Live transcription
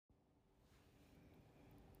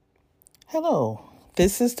Hello,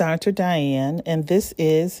 this is Dr. Diane, and this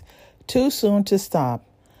is Too Soon to Stop,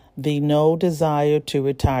 the No Desire to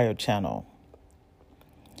Retire channel.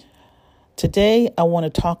 Today, I want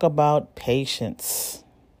to talk about patience.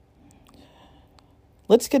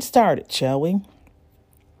 Let's get started, shall we?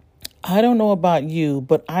 I don't know about you,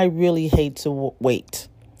 but I really hate to wait.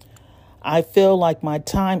 I feel like my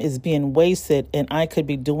time is being wasted and I could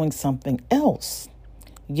be doing something else.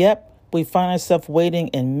 Yep. We find ourselves waiting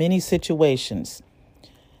in many situations.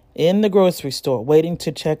 In the grocery store, waiting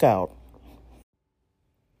to check out.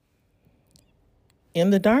 In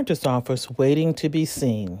the doctor's office, waiting to be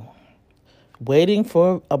seen. Waiting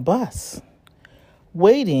for a bus.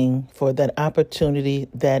 Waiting for that opportunity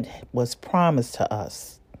that was promised to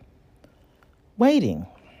us. Waiting.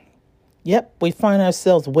 Yep, we find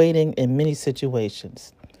ourselves waiting in many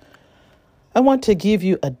situations. I want to give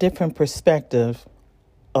you a different perspective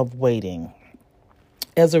of waiting.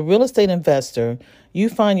 As a real estate investor, you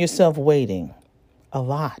find yourself waiting a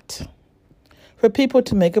lot for people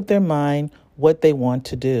to make up their mind what they want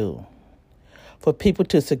to do, for people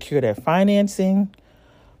to secure their financing,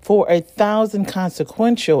 for 1,000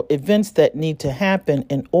 consequential events that need to happen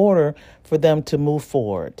in order for them to move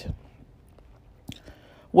forward.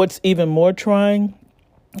 What's even more trying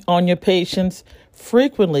on your patience,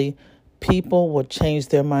 frequently people will change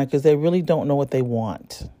their mind because they really don't know what they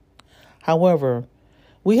want. However,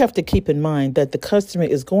 we have to keep in mind that the customer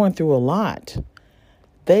is going through a lot.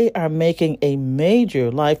 They are making a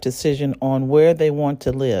major life decision on where they want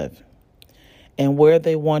to live and where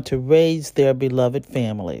they want to raise their beloved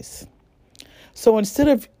families. So instead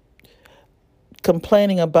of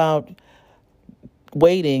complaining about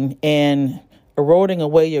waiting and eroding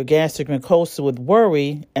away your gastric mucosa with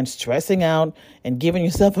worry and stressing out and giving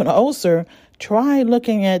yourself an ulcer, try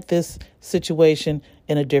looking at this situation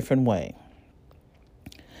in a different way.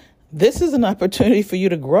 This is an opportunity for you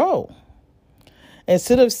to grow.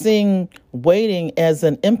 Instead of seeing waiting as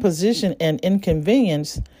an imposition and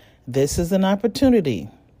inconvenience, this is an opportunity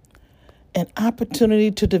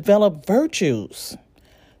to develop virtues,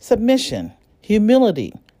 submission,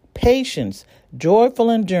 humility, patience, joyful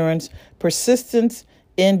endurance, persistence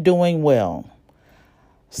in doing well.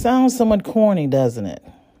 Sounds somewhat corny, doesn't it?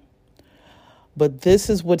 But this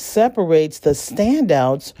is what separates the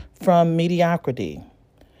standouts from mediocrity.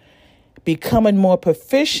 Becoming more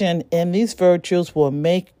proficient in these virtues will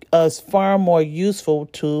make us far more useful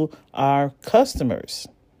to our customers.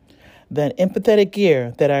 That empathetic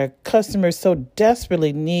ear that our customers so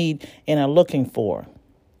desperately need and are looking for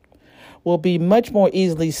will be much more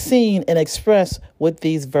easily seen and expressed with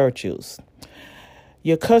these virtues.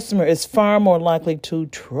 Your customer is far more likely to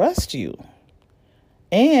trust you.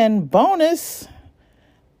 And bonus,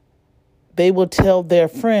 they will tell their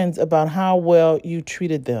friends about how well you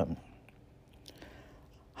treated them,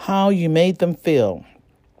 how you made them feel,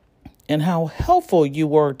 and how helpful you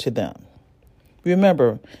were to them.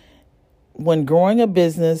 Remember, when growing a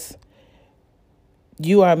business,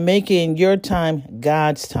 you are making your time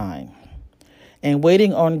God's time. And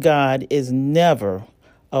waiting on God is never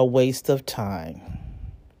a waste of time.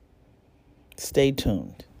 Stay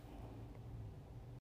tuned.